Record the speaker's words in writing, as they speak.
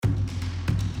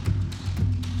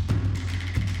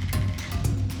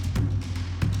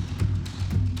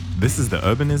This is the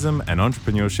Urbanism and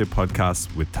Entrepreneurship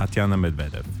Podcast with Tatiana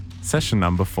Medvedev, session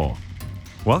number 4.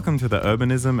 Welcome to the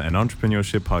Urbanism and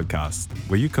Entrepreneurship Podcast,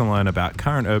 where you can learn about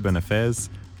current urban affairs,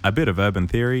 a bit of urban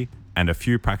theory, and a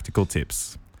few practical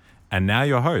tips. And now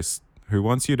your host, who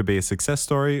wants you to be a success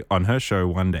story on her show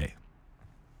one day.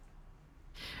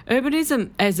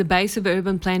 Urbanism as a base of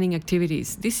urban planning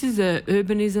activities. This is a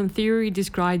urbanism theory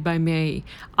described by me.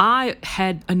 I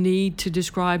had a need to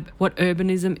describe what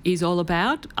urbanism is all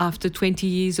about after 20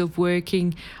 years of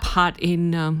working part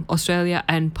in Australia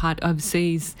and part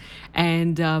overseas.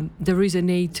 And there is a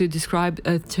need to describe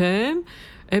a term: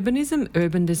 urbanism,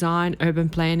 urban design, urban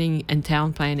planning, and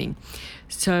town planning.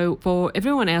 So for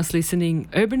everyone else listening,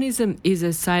 urbanism is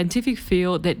a scientific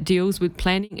field that deals with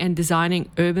planning and designing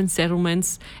urban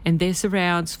settlements and their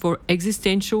surrounds for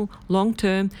existential,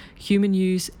 long-term human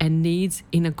use and needs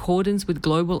in accordance with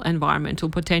global environmental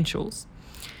potentials.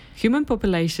 Human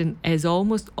population, as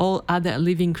almost all other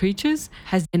living creatures,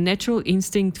 has a natural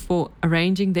instinct for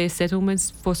arranging their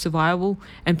settlements for survival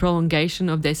and prolongation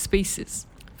of their species.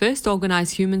 First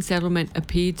organised human settlement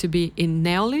appeared to be in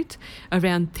Neolith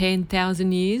around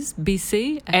 10,000 years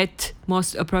BC at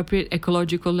most appropriate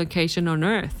ecological location on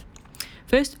Earth.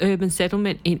 First urban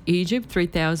settlement in Egypt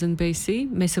 3000 BC,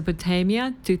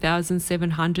 Mesopotamia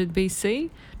 2700 BC,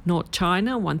 North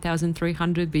China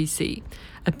 1300 BC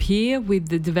appear with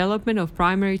the development of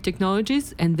primary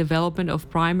technologies and development of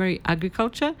primary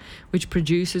agriculture, which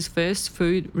produces first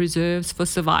food reserves for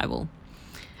survival.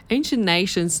 Ancient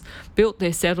nations built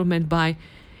their settlement by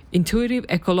intuitive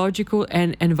ecological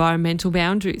and environmental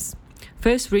boundaries.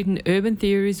 First written urban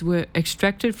theories were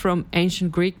extracted from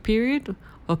ancient Greek period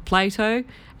of Plato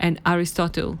and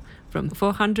Aristotle from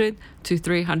 400 to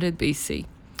 300 BC.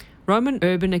 Roman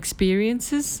urban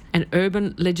experiences and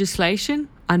urban legislation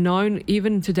are known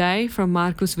even today from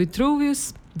Marcus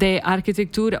Vitruvius, De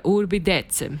Architectura Urbi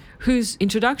Decem, whose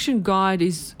introduction guide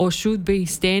is or should be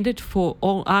standard for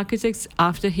all architects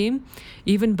after him,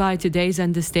 even by today's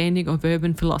understanding of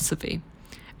urban philosophy.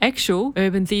 Actual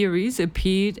urban theories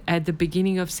appeared at the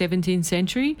beginning of 17th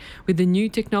century with the new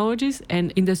technologies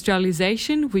and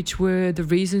industrialization, which were the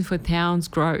reason for towns'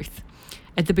 growth.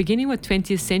 At the beginning of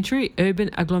 20th century, urban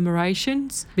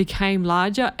agglomerations became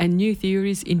larger and new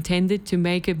theories intended to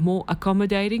make it more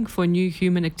accommodating for new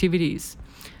human activities.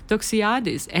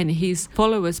 Doxiadis and his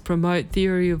followers promote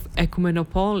theory of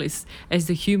ecumenopolis as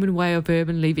the human way of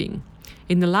urban living.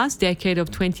 In the last decade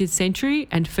of 20th century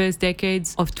and first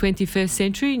decades of 21st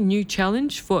century, new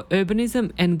challenge for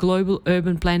urbanism and global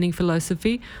urban planning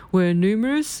philosophy were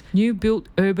numerous. New built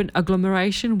urban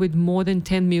agglomeration with more than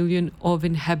 10 million of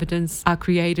inhabitants are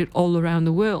created all around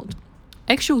the world.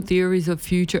 Actual theories of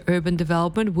future urban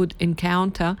development would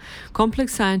encounter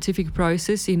complex scientific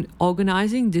process in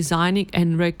organizing, designing,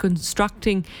 and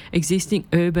reconstructing existing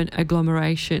urban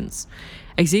agglomerations.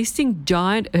 Existing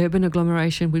giant urban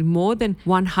agglomeration with more than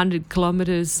 100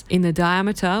 kilometers in the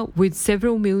diameter with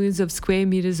several millions of square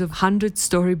meters of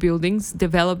 100-story buildings,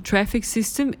 developed traffic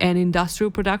system and industrial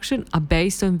production are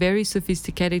based on very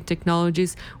sophisticated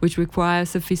technologies which require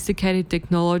sophisticated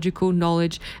technological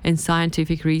knowledge and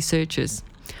scientific researchers.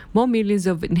 More millions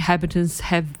of inhabitants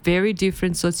have very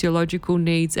different sociological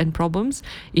needs and problems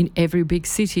in every big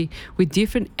city with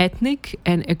different ethnic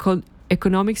and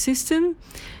economic system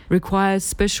requires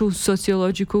special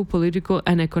sociological, political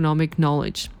and economic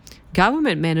knowledge.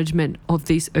 Government management of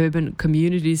these urban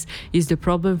communities is the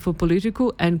problem for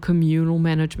political and communal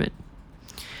management.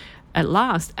 At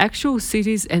last, actual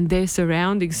cities and their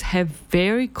surroundings have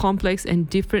very complex and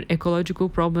different ecological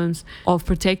problems of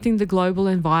protecting the global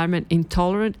environment in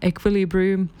tolerant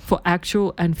equilibrium for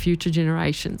actual and future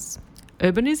generations.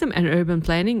 Urbanism and urban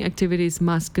planning activities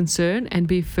must concern and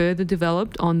be further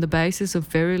developed on the basis of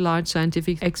very large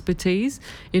scientific expertise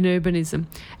in urbanism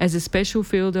as a special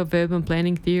field of urban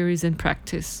planning theories and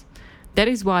practice. That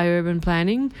is why urban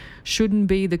planning shouldn't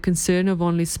be the concern of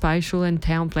only spatial and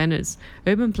town planners.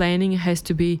 Urban planning has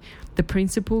to be the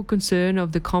principal concern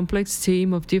of the complex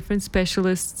team of different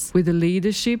specialists with the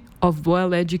leadership of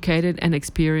well-educated and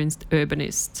experienced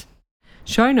urbanists.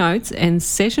 Show notes and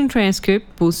session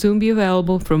transcript will soon be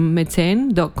available from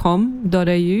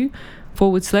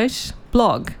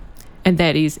mecene.com.au/blog. And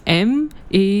that is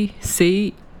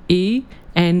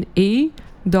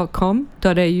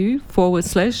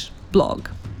mecene.com.au/blog.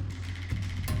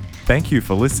 Thank you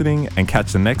for listening and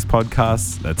catch the next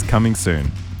podcast that's coming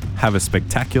soon. Have a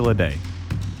spectacular day.